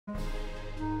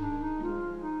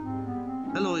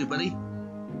Hello everybody,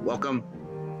 welcome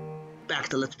back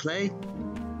to Let's Play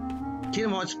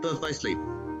Kingdom Hearts Birth by Sleep.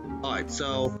 Alright,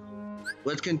 so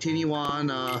let's continue on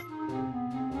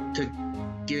to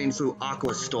getting through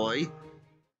Aqua's story.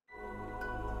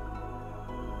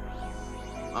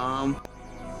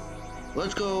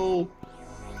 Let's go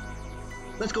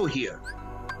here.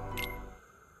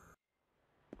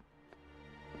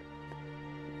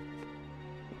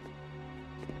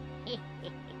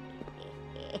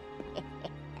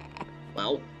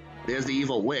 Well, there's the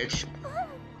evil witch.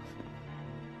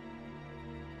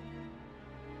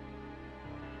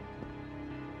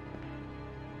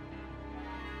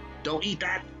 Don't eat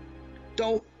that!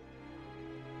 Don't!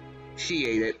 She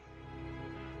ate it.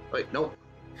 Wait, no.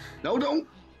 No, don't!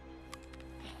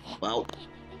 Well.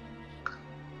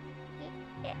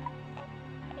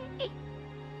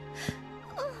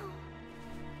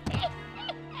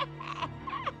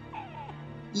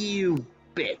 You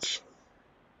bitch.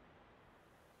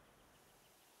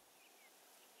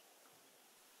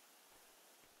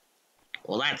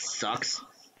 Well, that sucks.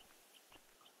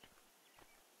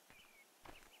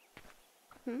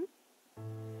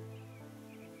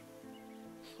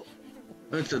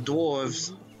 It's the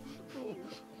dwarves.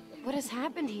 What has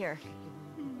happened here?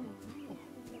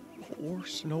 Poor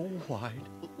Snow White.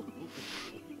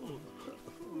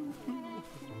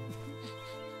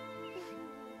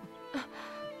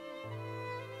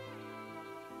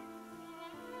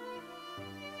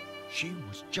 She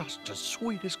was just as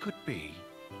sweet as could be.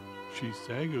 She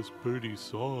sang us pretty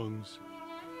songs.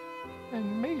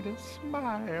 And made us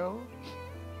smile.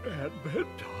 At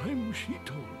bedtime, she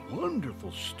told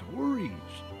wonderful stories.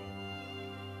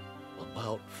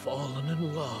 About falling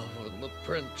in love with the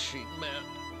prince she'd met.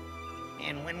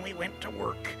 And when we went to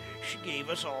work, she gave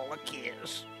us all a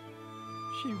kiss.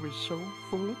 She was so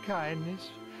full of kindness.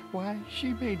 Why,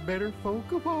 she made better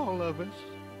folk of all of us.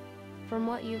 From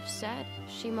what you've said,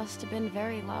 she must have been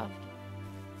very loved.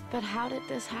 But how did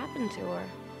this happen to her?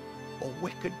 A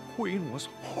wicked queen was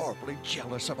horribly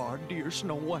jealous of our dear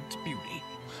Snow White's beauty.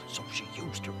 So she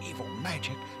used her evil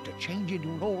magic to change into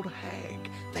an old hag.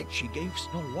 Then she gave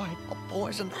Snow White a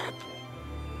poisoned apple.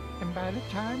 And by the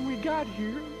time we got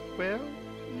here, well,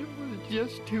 it was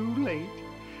just too late.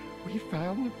 We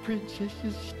found the princess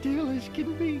as still as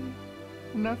can be.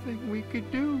 Nothing we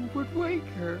could do would wake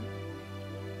her.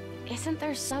 Isn't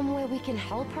there some way we can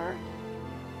help her?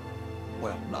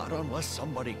 Well, not unless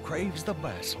somebody craves the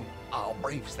vessel. I'll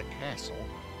braves the castle.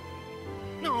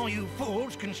 No, you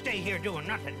fools can stay here doing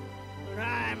nothing. But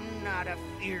I'm not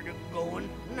afeard of going,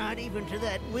 not even to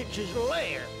that witch's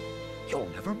lair. You'll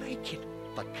never make it.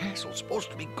 The castle's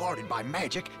supposed to be guarded by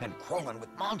magic and crawling with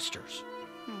monsters.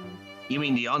 You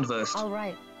mean the Unversed? All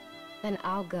right, then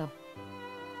I'll go.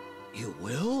 You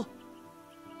will?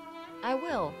 I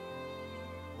will.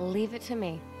 Leave it to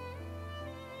me.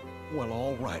 Well,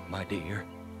 all right, my dear.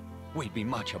 We'd be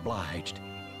much obliged.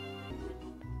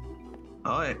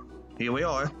 Alright, here we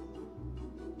are.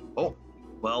 Oh,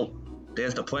 well,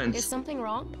 there's the Is prince. something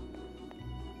wrong?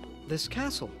 This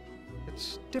castle,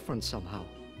 it's different somehow.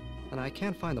 And I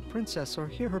can't find the princess or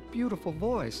hear her beautiful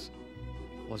voice.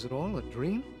 Was it all a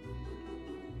dream?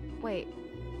 Wait.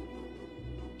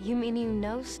 You mean you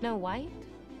know Snow White?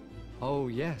 Oh,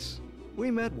 yes.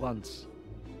 We met once.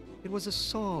 It was a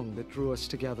song that drew us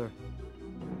together.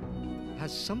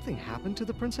 Has something happened to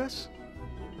the princess?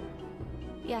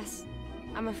 Yes,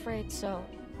 I'm afraid so.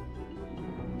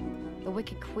 The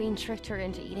Wicked Queen tricked her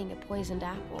into eating a poisoned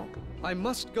apple. I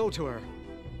must go to her.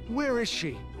 Where is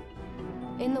she?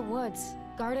 In the woods,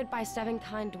 guarded by 7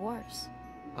 kind dwarfs.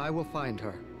 I will find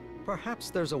her.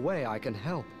 Perhaps there's a way I can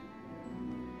help.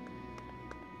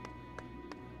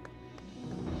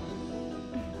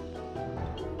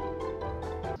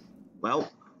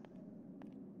 Well,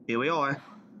 here we are.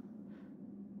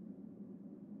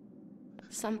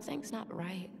 Something's not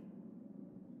right.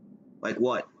 Like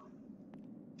what?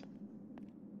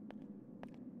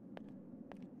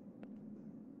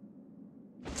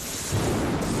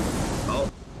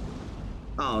 Oh.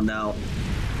 Oh no.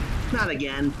 Not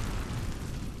again.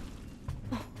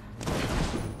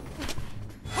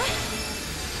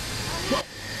 What?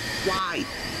 Why?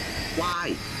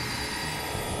 Why?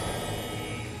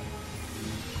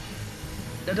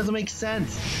 That doesn't make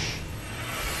sense.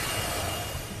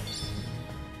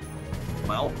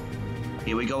 Well,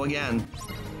 here we go again.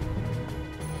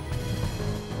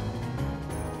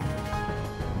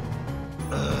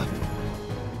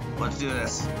 Let's do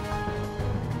this.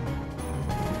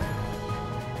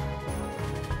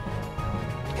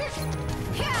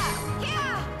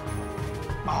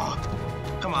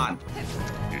 Oh, come on.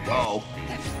 Oh.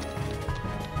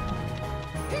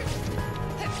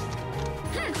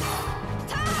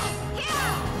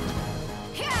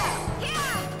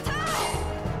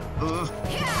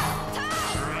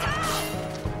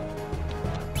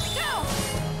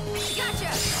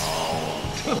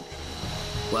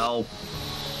 Well,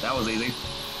 that was easy.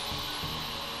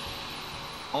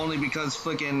 Only because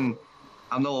freaking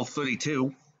I'm level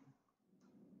 32.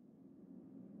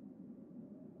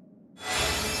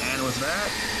 And with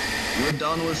that, we're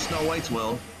done with Snow White's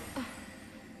world.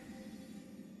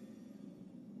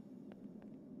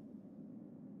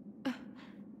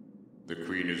 The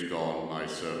queen is gone, my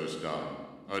service done.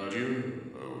 Adieu,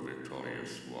 O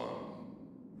victorious one.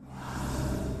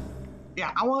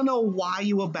 Yeah, I want to know why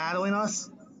you were battling us.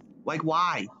 Like,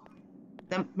 why?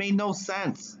 That made no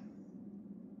sense.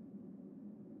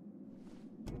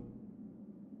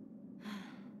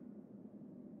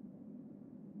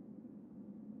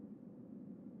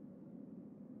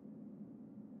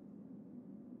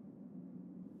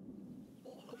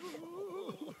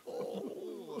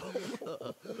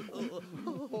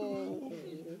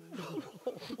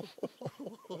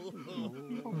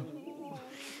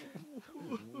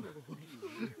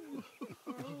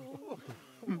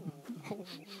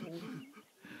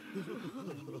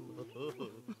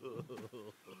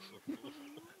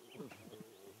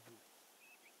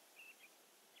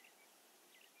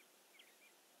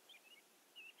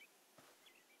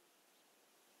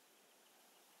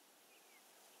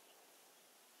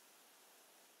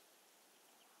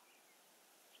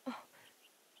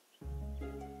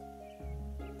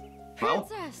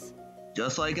 Princess! Well,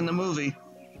 just like in the movie.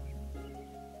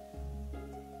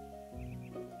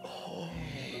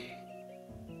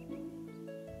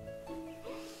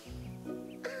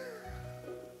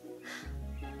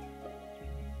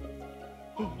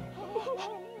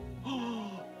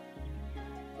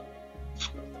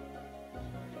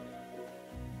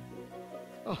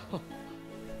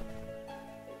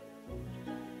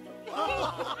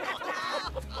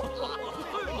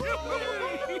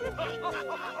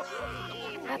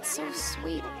 That's so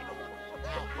sweet.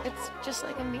 It's just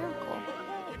like a miracle.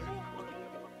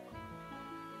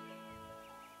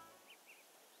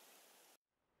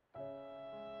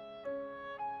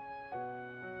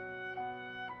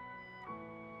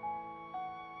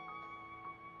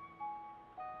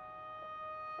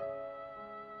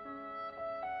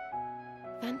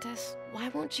 Ventus, why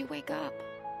won't you wake up?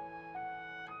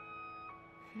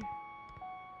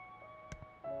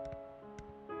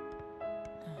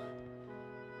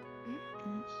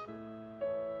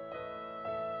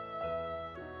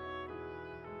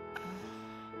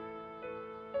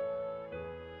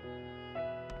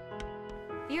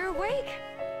 You're awake!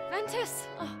 Ventus!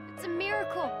 Oh, it's a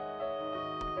miracle!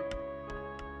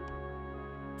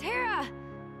 Terra!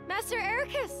 Master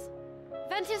Ericus!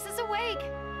 Ventus is awake!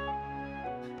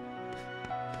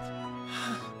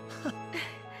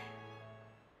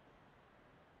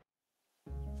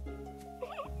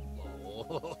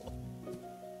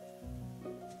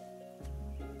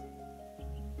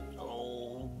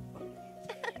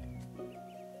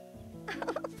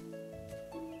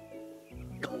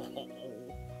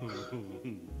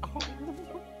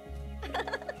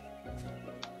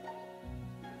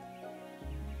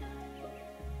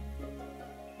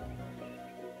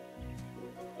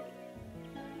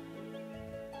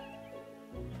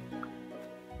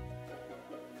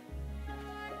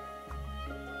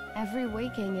 Every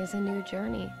waking is a new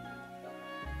journey.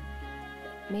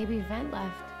 Maybe Vent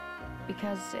left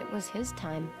because it was his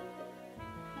time.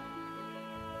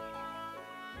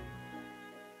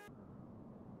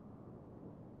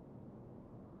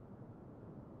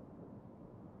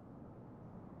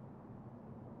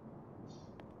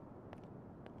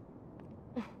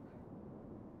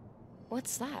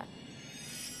 What's that?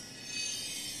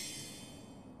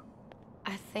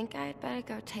 I think I'd better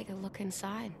go take a look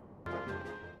inside.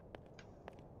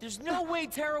 There's no way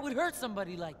Terra would hurt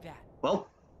somebody like that.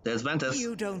 Well, there's Ventus.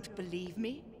 You don't believe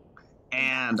me?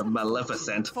 And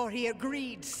Maleficent. For he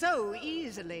agreed so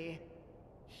easily.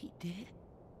 He did?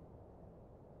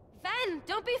 Ven,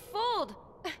 don't be fooled!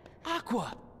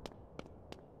 Aqua!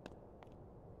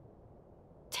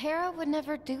 Terra would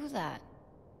never do that.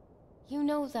 You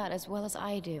know that as well as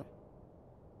I do.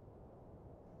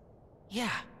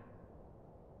 Yeah.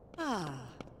 Ah,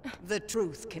 the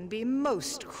truth can be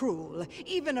most cruel,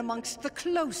 even amongst the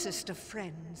closest of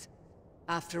friends.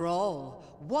 After all,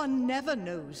 one never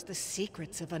knows the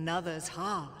secrets of another's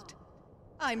heart.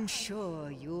 I'm sure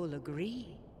you'll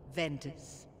agree,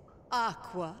 Ventus.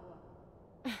 Aqua.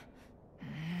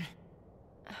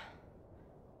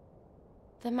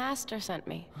 The Master sent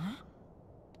me. Huh?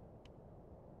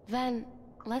 Ven,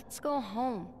 let's go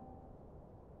home.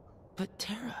 But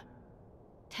Terra...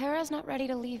 Terra's not ready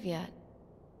to leave yet.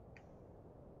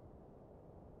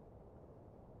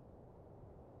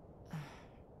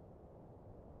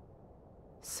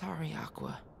 Sorry,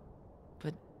 Aqua.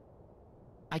 But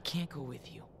I can't go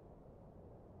with you.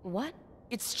 What?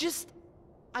 It's just...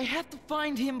 I have to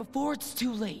find him before it's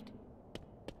too late.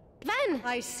 Ven!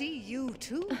 I see you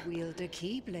too wield a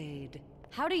Keyblade.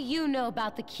 How do you know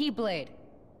about the Keyblade?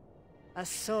 A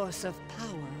source of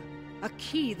power. A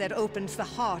key that opens the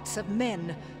hearts of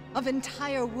men, of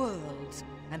entire worlds,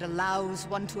 and allows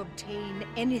one to obtain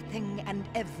anything and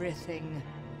everything.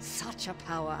 Such a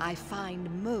power I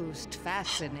find most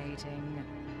fascinating.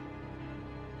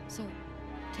 So,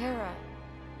 Terra...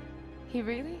 he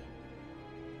really?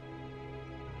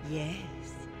 Yes.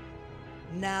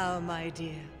 Now, my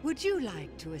dear, would you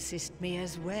like to assist me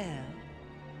as well?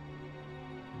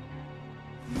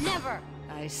 Never!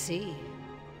 I see.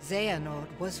 Xehanort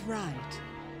was right.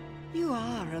 You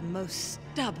are a most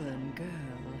stubborn girl.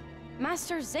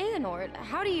 Master Xehanort,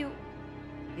 how do you...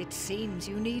 It seems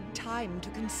you need time to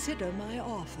consider my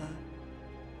offer.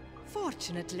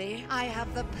 Fortunately, I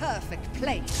have the perfect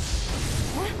place.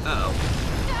 Uh-oh.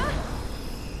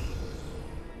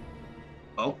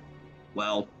 Oh,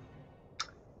 well...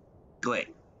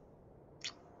 Great.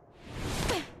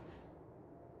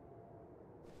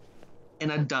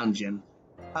 In a dungeon.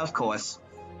 Of course.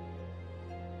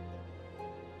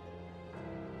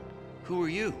 Who are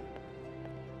you?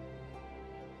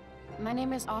 My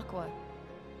name is Aqua.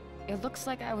 It looks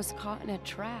like I was caught in a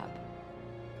trap.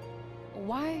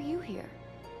 Why are you here?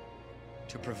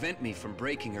 To prevent me from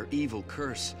breaking her evil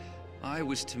curse, I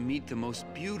was to meet the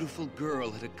most beautiful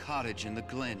girl at a cottage in the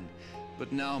glen.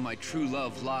 But now my true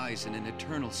love lies in an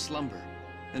eternal slumber,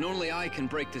 and only I can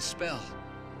break the spell.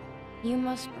 You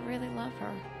must really love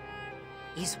her.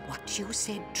 Is what you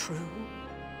said true?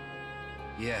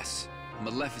 Yes,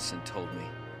 Maleficent told me.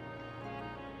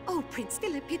 Oh, Prince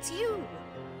Philip, it's you!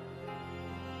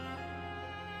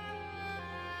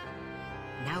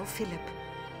 Now, Philip,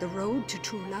 the road to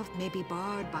true love may be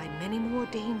barred by many more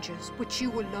dangers, which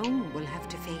you alone will have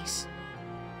to face.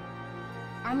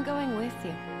 I'm going with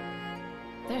you.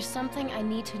 There's something I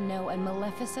need to know, and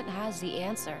Maleficent has the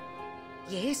answer.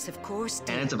 Yes, of course,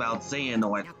 dear. And it's about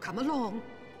Xehanort. Now come along.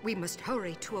 We must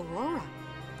hurry to Aurora.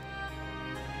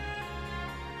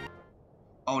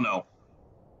 Oh no.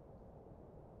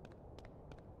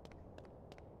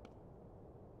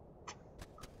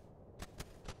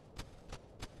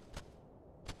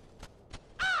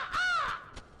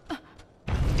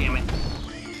 Damn it.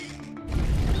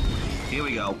 Here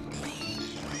we go.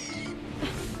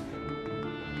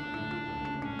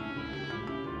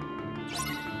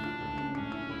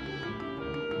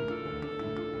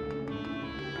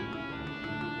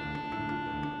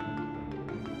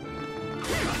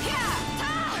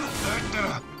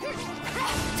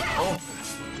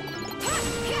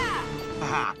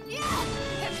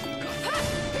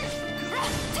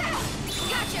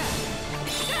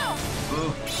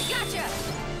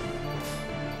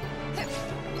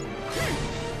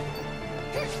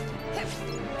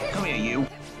 Come here, you.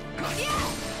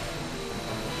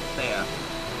 There.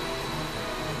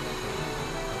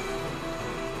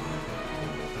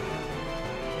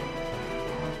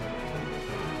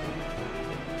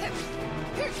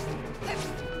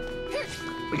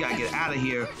 We gotta get out of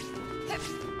here.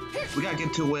 We gotta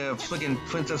get to where friggin'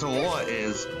 Princess Aurora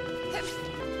is.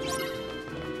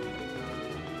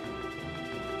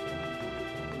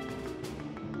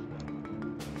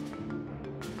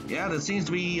 Yeah, there seems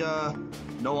to be,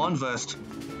 no unversed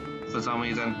for some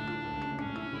reason.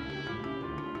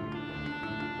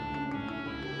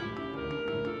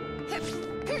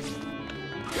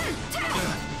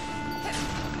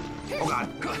 Oh god.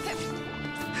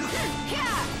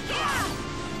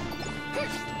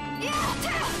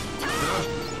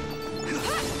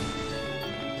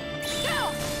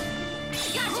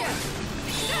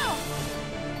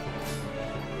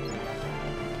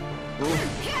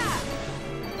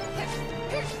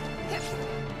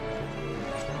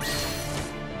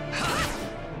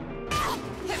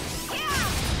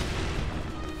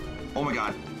 Oh my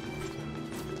god.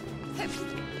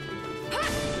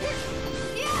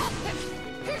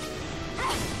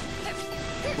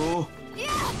 Oh.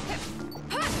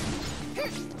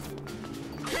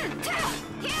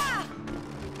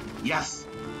 Yes.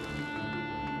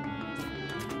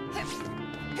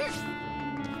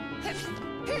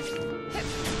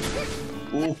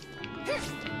 Oh.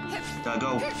 Gotta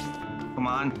go. Come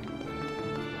on.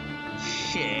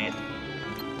 Shit.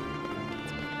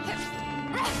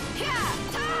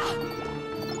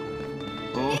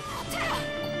 Oh.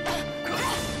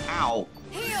 Ow.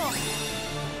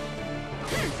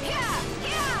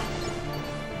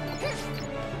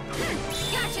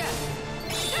 Gotcha!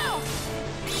 No!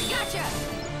 Gotcha!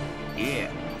 Yeah.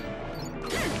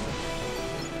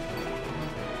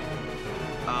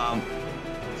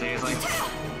 Seriously?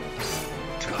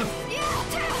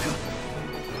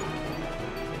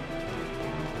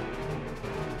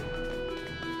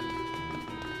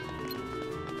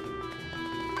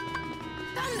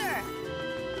 Thunder!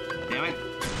 Damn it.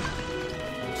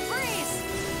 Freeze!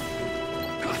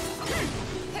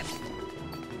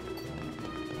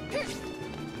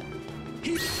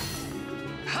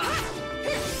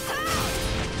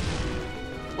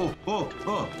 Oh, oh,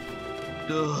 oh.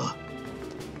 Duh.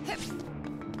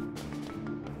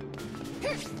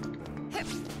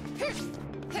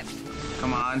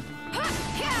 Come on.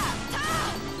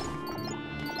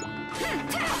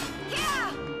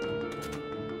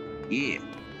 Yeah.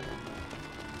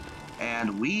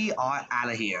 And we are out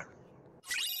of here.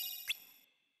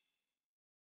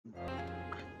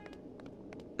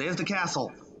 There's the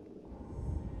castle.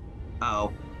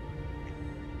 Uh-oh.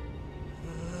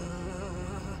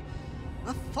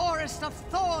 A forest of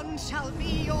thorns shall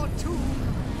be your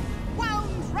tomb,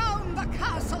 wound round the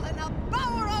castle in a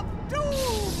bower of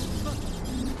doom!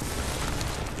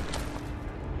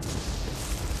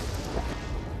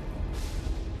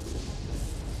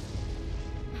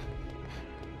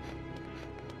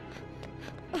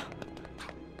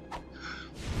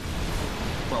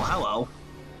 Well, hello.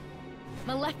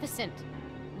 Maleficent,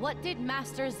 what did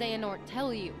Master Xehanort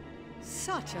tell you?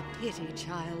 Such a pity,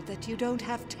 child, that you don't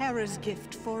have Terra's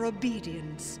gift for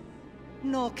obedience.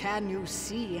 Nor can you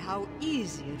see how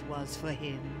easy it was for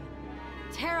him.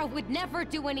 Terra would never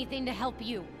do anything to help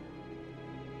you.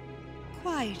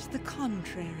 Quite the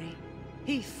contrary.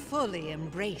 He fully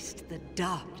embraced the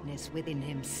darkness within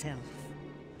himself.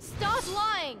 Stop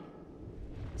lying!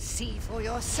 See for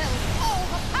yourself all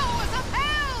the powers of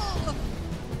hell!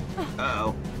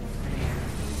 Uh-oh.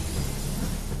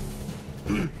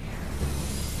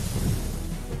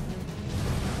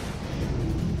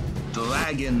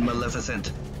 Dragon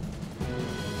Maleficent.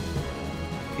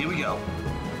 Here we go.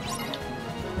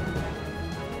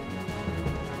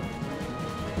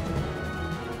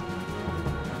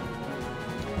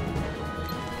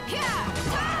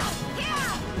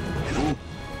 Ooh.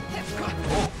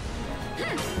 Oh.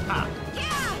 Ah.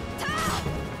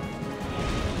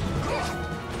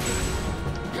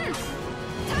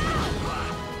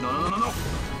 No.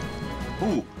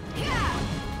 Ooh.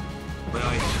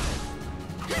 Really?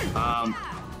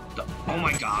 Oh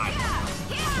my god.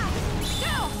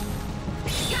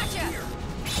 Gotcha!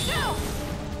 No!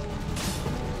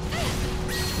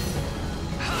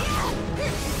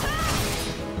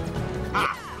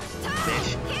 Ah!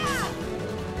 Bitch.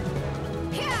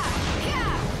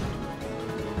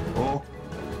 Oh.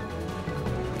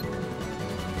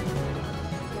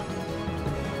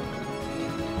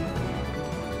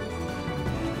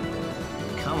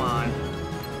 Come on.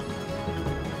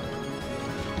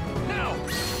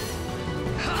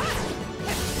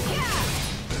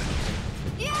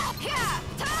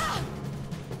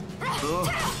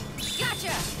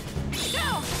 Gotcha! No!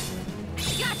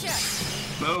 Gotcha!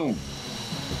 Boom.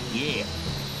 Yeah.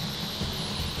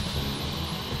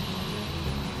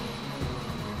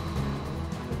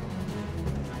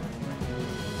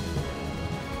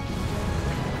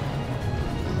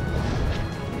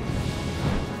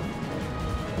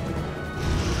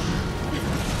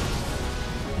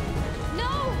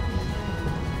 No!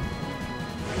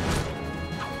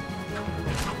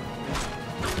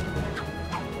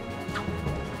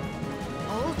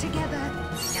 All together,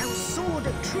 now sword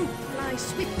of truth fly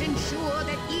swift and sure,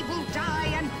 that evil die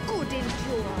and good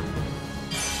endure.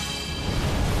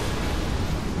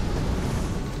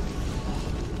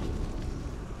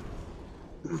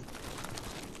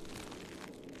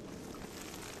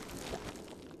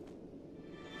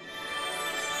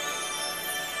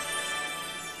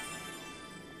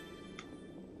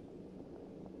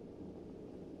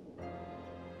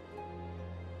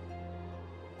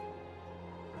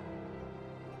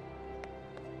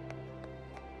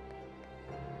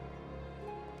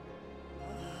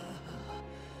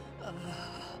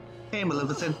 Hey,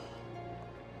 Maleficent.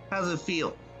 How does it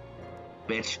feel,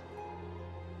 bitch?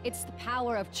 It's the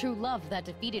power of true love that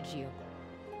defeated you.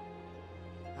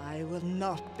 I will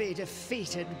not be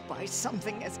defeated by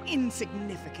something as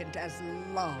insignificant as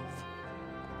love.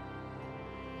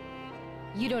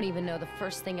 You don't even know the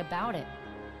first thing about it.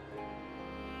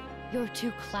 You're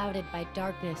too clouded by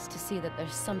darkness to see that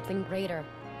there's something greater.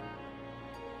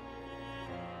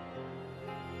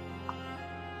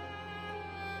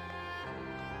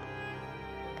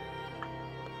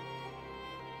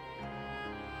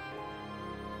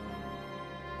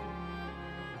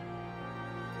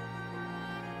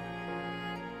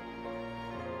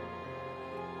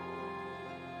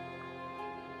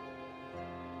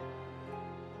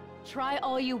 Try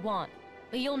all you want,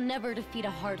 but you'll never defeat a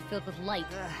heart filled with light.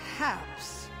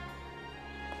 Perhaps.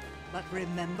 But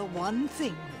remember one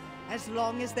thing. As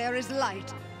long as there is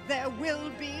light, there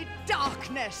will be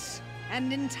darkness.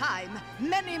 And in time,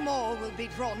 many more will be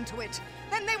drawn to it.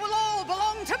 Then they will all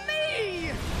belong to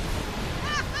me!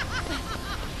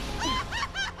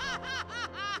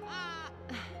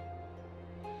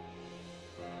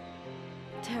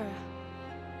 Terra,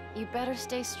 you better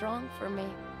stay strong for me.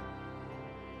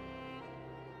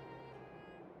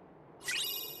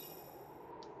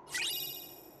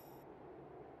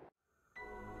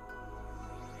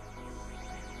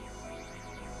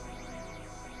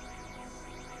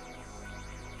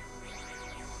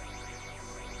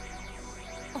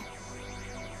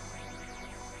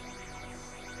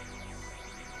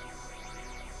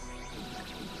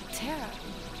 Terra,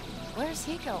 where's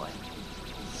he going?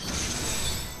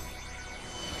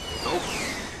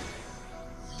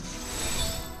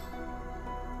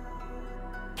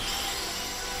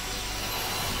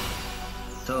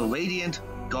 The Radiant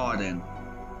Garden.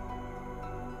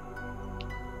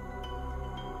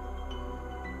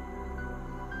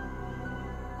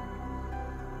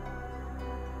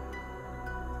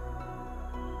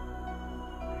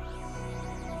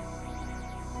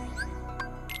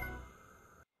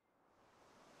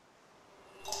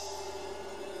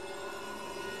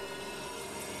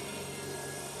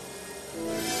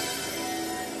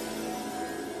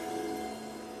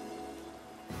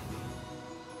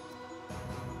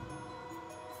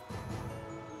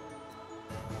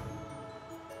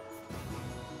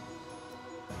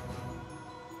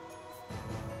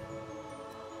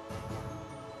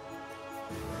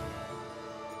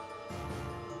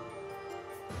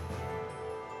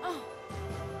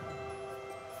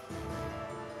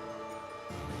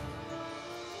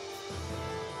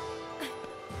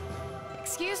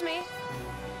 Excuse me.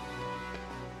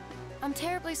 I'm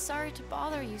terribly sorry to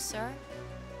bother you, sir.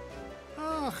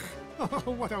 Oh,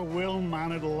 what a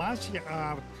well-mannered lass you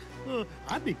are.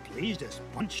 I'd be pleased as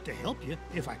punch to help you,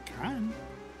 if I can.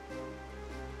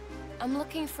 I'm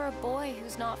looking for a boy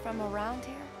who's not from around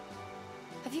here.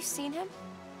 Have you seen him?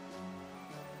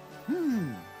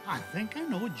 I think I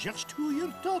know just who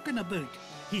you're talking about.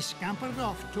 He scampered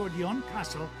off toward yon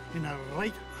castle in a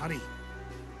right hurry.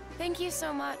 Thank you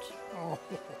so much. Oh.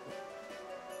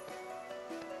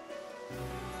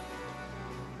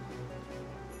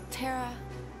 Terra,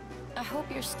 I hope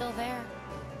you're still there.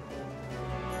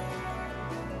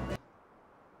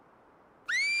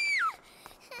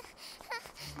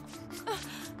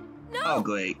 No! Oh,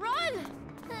 great. Run!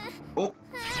 Oh,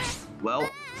 well.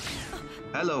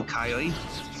 Hello, Coyote.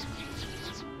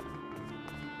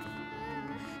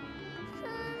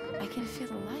 I can feel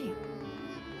the light.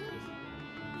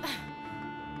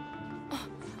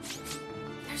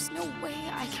 There's no way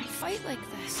I can fight like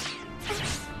this.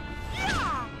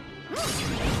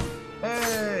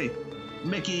 Hey,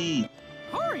 Mickey.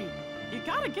 Hurry! You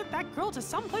gotta get that girl to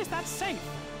someplace that's safe.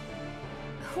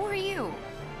 Who are you?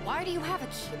 Why do you have a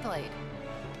Keyblade?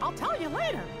 I'll tell you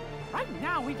later. Right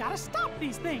now, we gotta stop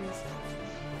these things.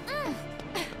 Huh?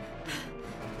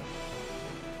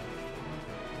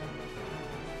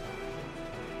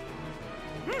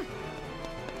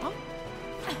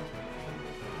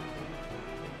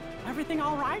 Everything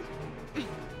all right?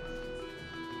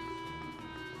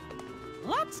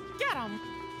 Let's get him!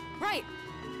 Right.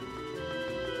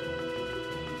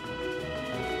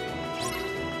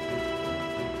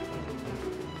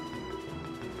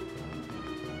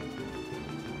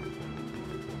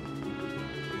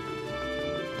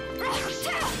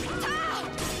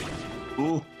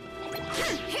 Ooh.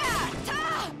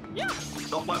 Yeah.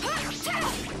 Stop my...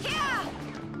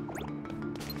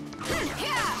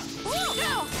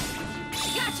 No!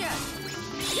 Gotcha!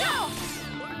 No!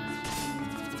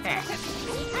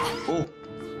 Oh.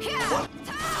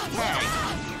 What?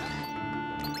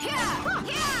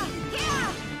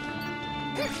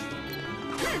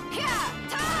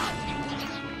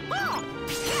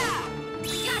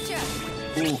 Gotcha!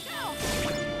 Ooh.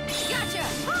 Gotcha!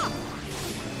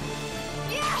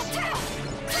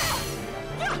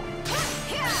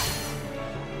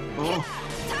 Oh.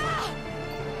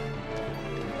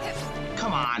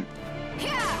 Come on.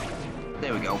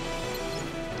 There we go.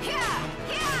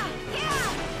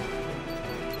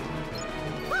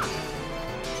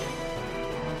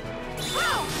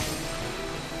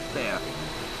 There.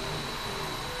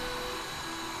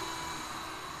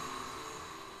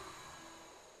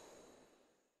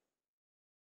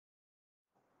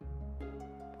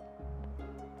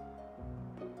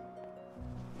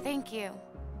 Thank you.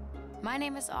 My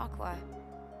name is Aqua.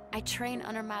 I train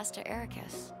under Master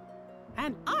Ericus.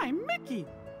 And I'm Mickey.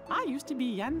 I used to be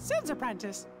Yen Sid's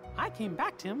apprentice. I came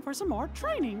back to him for some more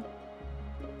training.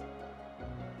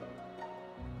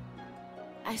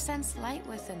 I sense light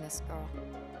within this girl.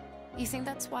 You think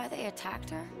that's why they attacked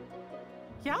her?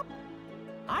 Yep.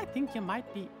 I think you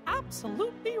might be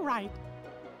absolutely right.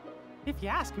 If you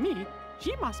ask me,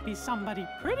 she must be somebody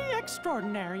pretty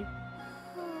extraordinary.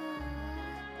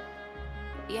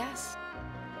 Yes.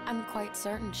 I'm quite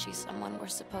certain she's someone we're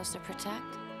supposed to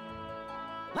protect.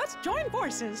 Let's join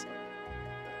forces.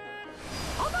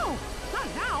 Oh no, not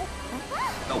now.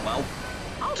 Oh well.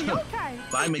 I'll be okay.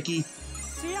 Bye, Mickey.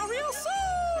 See you real soon.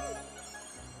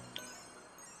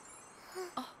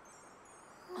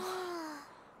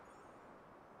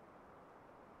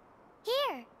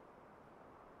 Here.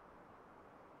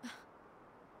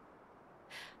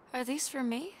 Are these for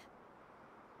me?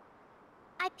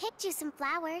 I picked you some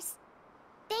flowers.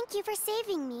 Thank you for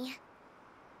saving me.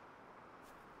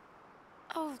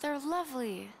 Oh, they're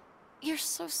lovely. You're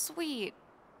so sweet.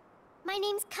 My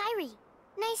name's Kairi.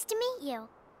 Nice to meet you.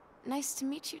 Nice to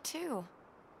meet you too.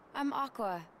 I'm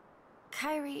Aqua.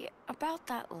 Kairi, about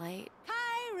that light.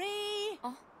 Kairi!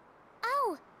 Oh.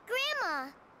 Oh,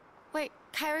 Grandma! Wait,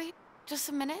 Kairi, just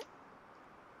a minute.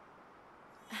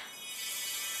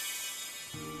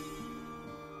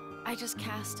 I just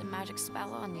cast a magic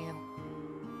spell on you.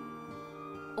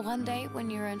 One day, when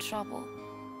you're in trouble,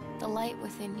 the light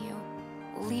within you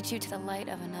will lead you to the light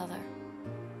of another.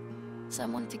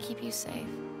 Someone to keep you safe.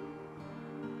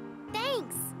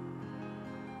 Thanks!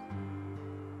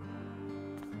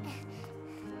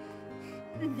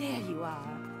 There you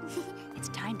are. It's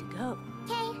time to go.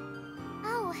 Okay.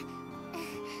 Oh.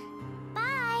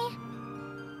 Bye!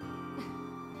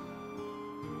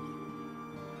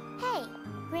 Hey,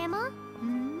 Grandma?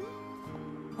 Hmm?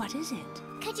 What is it?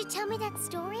 Could you tell me that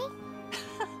story?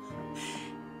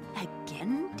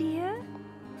 Again, dear?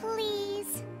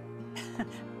 Please.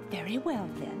 Very well,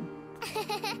 then.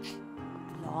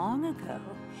 Long ago,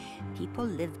 people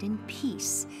lived in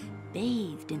peace,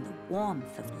 bathed in the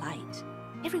warmth of light.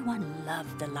 Everyone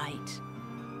loved the light.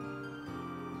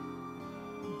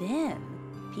 Then,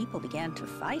 people began to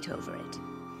fight over it.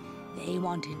 They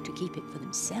wanted to keep it for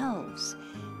themselves,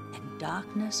 and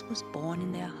darkness was born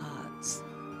in their hearts.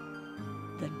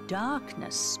 The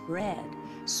darkness spread,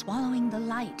 swallowing the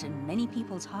light in many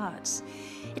people's hearts.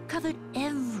 It covered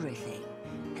everything,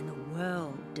 and the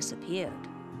world disappeared.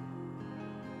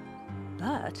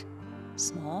 But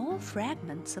small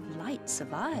fragments of light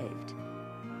survived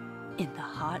in the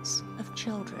hearts of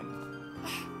children.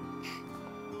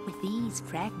 With these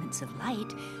fragments of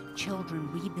light,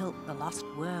 children rebuilt the lost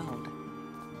world.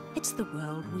 It's the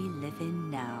world we live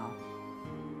in now.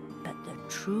 But the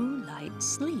true light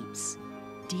sleeps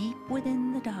deep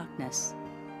within the darkness.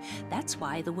 That's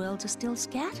why the worlds are still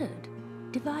scattered,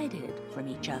 divided from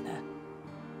each other.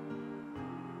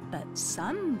 But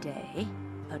someday,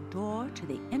 a door to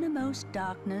the innermost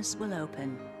darkness will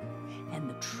open, and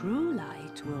the true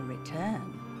light will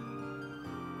return.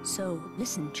 So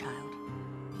listen, child.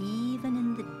 Even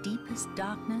in the deepest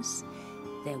darkness,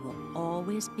 there will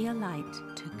always be a light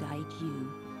to guide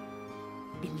you.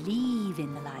 Believe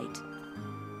in the light,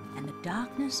 and the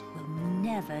darkness will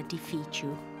never defeat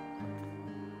you.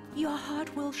 Your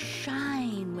heart will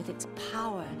shine with its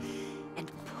power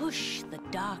and push the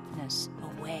darkness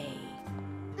away.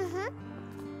 Mm-hmm.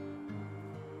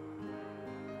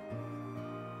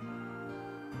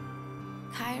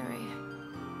 Kairi,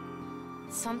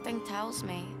 something tells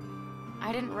me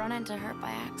I didn't run into her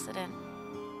by accident.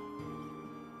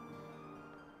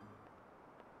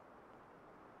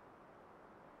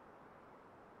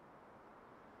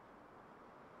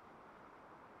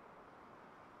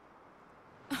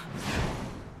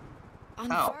 On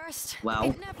first, well,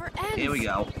 it never ends. Here we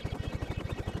go.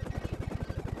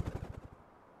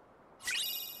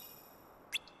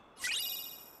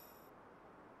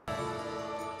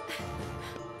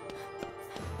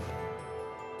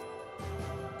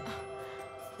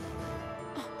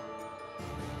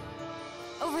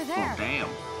 Over there. Oh, damn.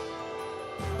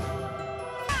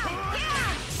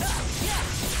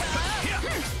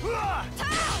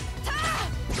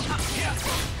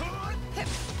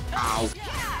 Ow.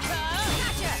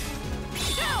 Gotcha!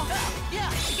 Go!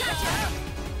 Yeah! Gotcha!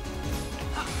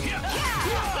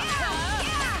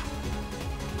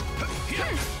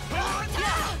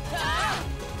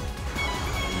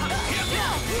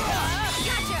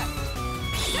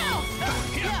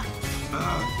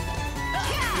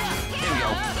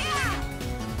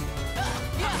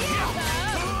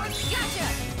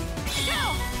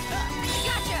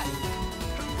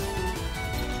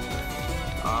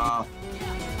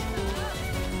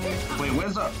 Wait,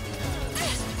 where's the...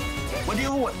 What do you...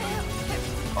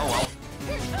 Oh, well.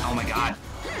 Oh, my God.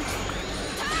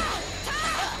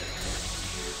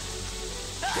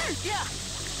 Yeah.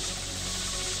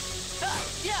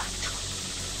 Yeah.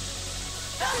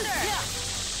 Thunder. Yeah.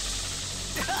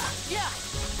 Yeah.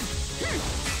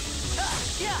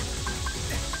 Yeah.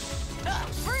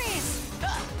 Freeze.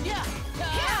 Yeah.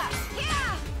 Yeah.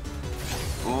 Yeah.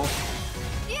 Oh.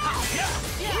 Yeah. Yeah.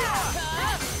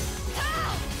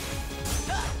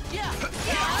 Yeah. Yeah.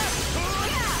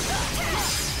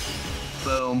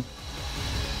 Boom.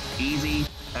 Easy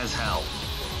as hell.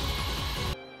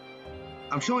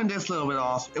 I'm showing this a little bit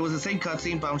off. It was the same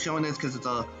cutscene, but I'm showing this because it's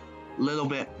a little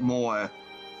bit more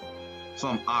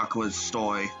from Aqua's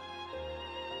story.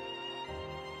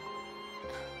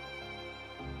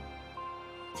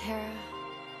 Terra.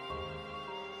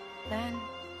 Then.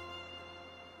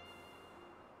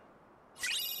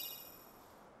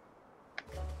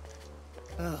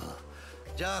 Oh,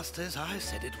 just as I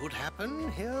said it would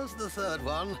happen, here's the third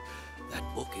one. That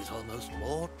book is almost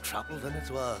more trouble than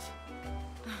it's worth.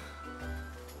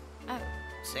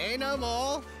 Say no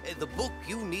more. The book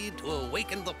you need to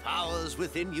awaken the powers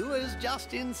within you is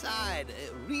just inside.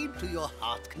 Read to your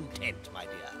heart's content, my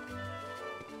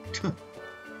dear.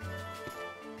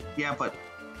 Yeah, but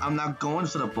I'm not going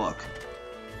for the book.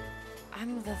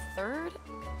 I'm the third?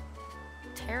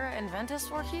 Terra and Ventus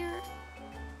were here?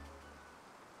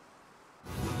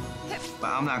 But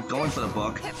I'm not going for the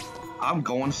book. I'm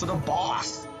going for the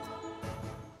boss.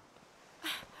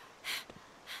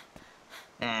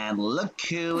 And look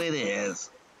who it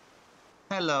is.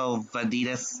 Hello,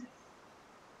 Vanitas.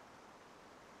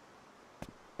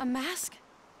 A mask?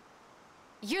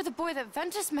 You're the boy that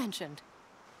Ventus mentioned.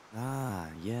 Ah,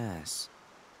 yes.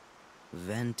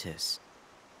 Ventus.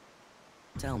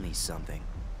 Tell me something.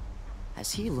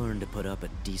 Has he learned to put up a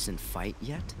decent fight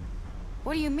yet?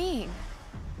 What do you mean?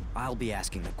 I'll be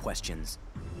asking the questions.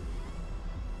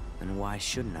 And why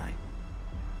shouldn't I?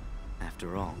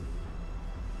 After all,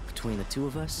 between the two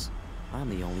of us, I'm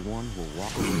the only one who will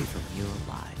walk away from here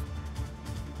alive.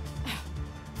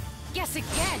 Guess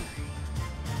again!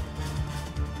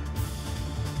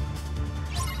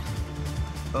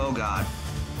 Oh God.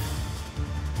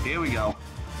 Here we go.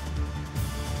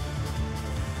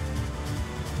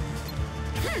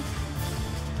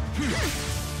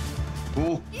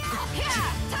 Ooh.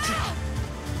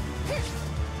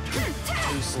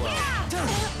 Too slow.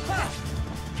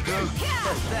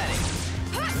 Pathetic.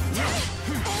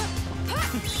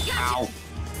 Ow.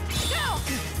 Go!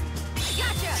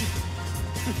 Gotcha!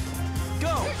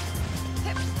 Go!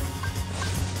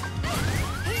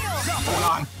 Heal! Hold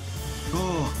on.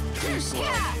 Oh. Too slow.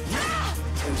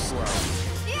 Too slow.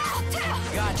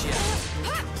 Gotcha.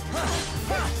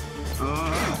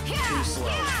 Too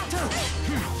slow.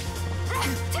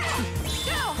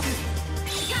 Go!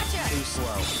 Gotcha! Too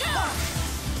slow.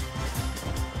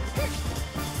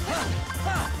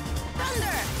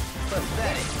 Thunder!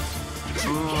 Pathetic. Too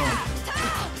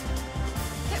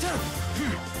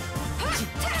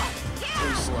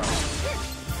slow.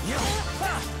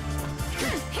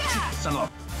 Son of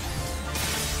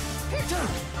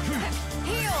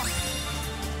Heal!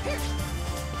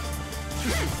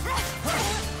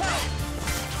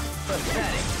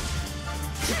 Pathetic.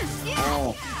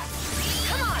 Oh.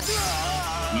 Come on!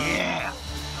 Yeah.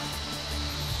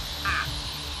 Ah.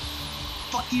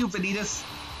 Fuck you, Vanitas.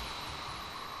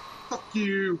 Fuck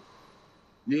you.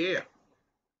 Yeah.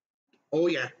 Oh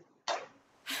yeah.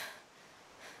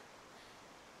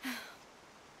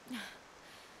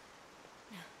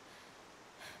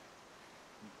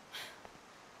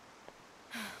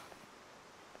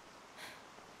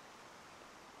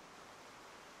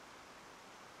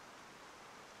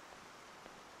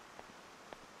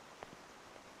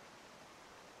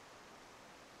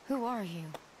 Who are you?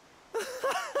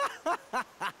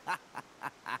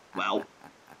 Well.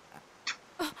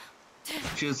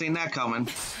 Should have seen that coming.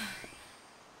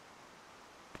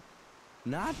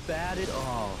 Not bad at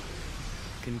all.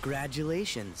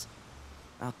 Congratulations.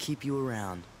 I'll keep you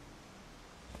around.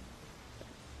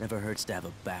 Never hurts to have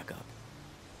a backup.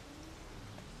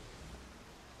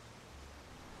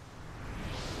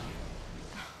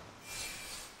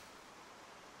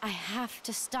 I have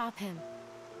to stop him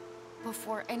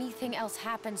before anything else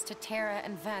happens to Terra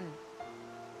and Ven.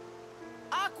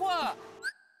 Aqua!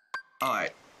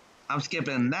 Alright. I'm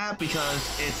skipping that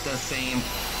because it's the same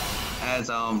as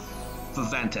for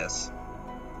Ventus.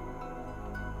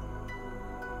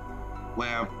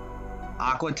 Where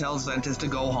Aqua tells Ventus to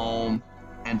go home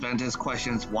and Ventus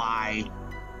questions why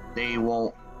she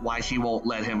won't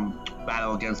let him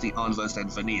battle against the unlisted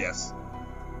Vanitas.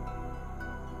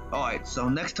 Alright, so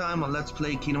next time on Let's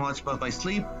Play Kingdom Hearts Birth by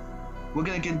Sleep, we're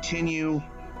gonna continue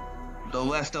the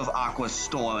rest of Aqua's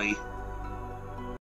story.